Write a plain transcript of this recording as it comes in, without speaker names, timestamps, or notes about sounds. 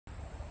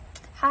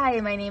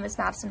Hi, my name is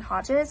Madison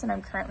Hodges, and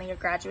I'm currently a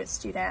graduate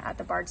student at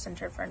the Bard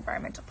Center for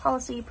Environmental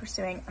Policy,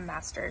 pursuing a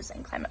master's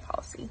in climate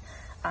policy.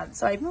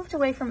 So I've moved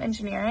away from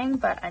engineering,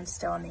 but I'm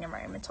still in the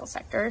environmental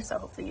sector, so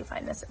hopefully you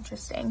find this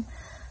interesting.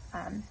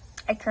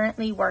 I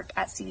currently work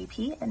at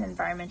CDP, an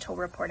environmental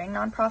reporting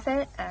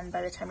nonprofit, and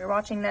by the time you're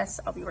watching this,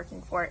 I'll be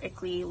working for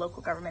EEE,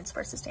 Local Governments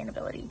for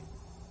Sustainability.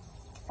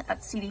 At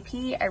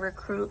CDP, I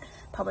recruit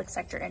public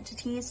sector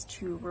entities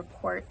to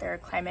report their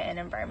climate and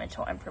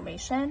environmental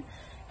information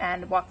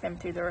and walk them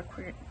through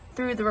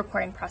the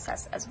reporting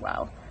process as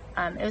well.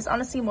 It was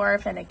honestly more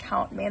of an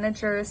account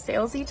manager,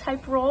 salesy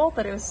type role,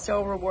 but it was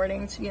still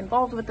rewarding to be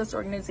involved with this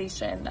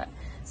organization that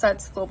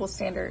sets global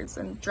standards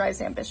and drives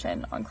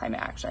ambition on climate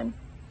action.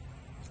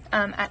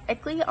 At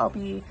EEE, I'll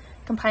be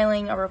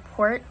compiling a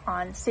report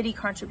on city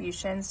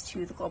contributions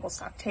to the global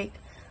stocktake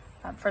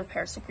for the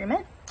Paris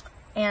Agreement,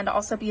 and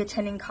also be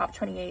attending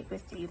COP28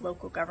 with the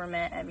local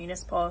government and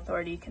municipal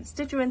authority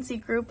constituency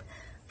group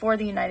for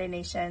the United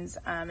Nations,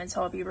 and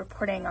so I'll be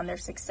reporting on their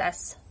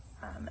success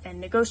and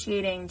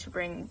negotiating to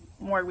bring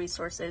more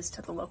resources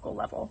to the local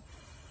level.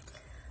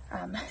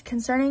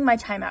 Concerning my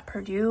time at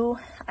Purdue,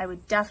 I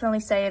would definitely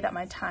say that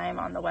my time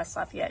on the West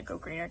Lafayette Go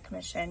Greener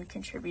Commission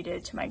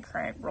contributed to my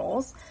current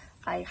roles.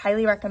 I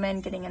highly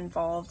recommend getting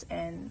involved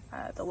in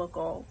the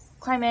local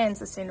climate and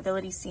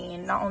sustainability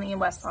scene, not only in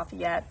West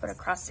Lafayette, but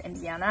across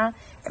Indiana.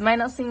 It might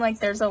not seem like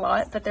there's a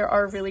lot, but there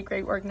are really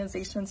great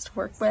organizations to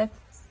work with.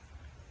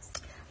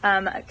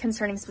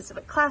 Concerning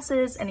specific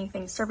classes,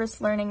 anything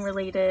service learning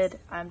related,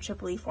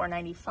 EEE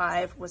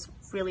 495 was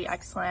really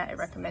excellent. I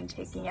recommend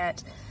taking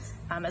it.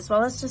 As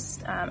well as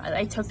just,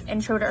 I took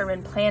Intro to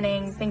Urban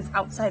Planning, things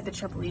outside the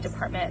EEE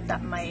department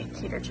that might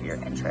cater to your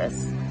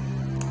interests.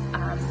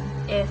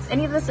 If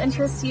any of this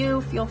interests you,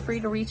 feel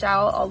free to reach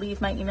out. I'll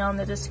leave my email in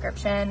the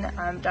description.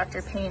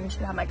 Dr. Payne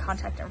should have my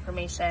contact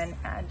information,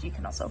 and you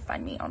can also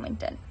find me on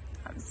LinkedIn.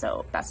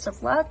 So best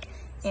of luck,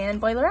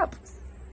 and boiler up.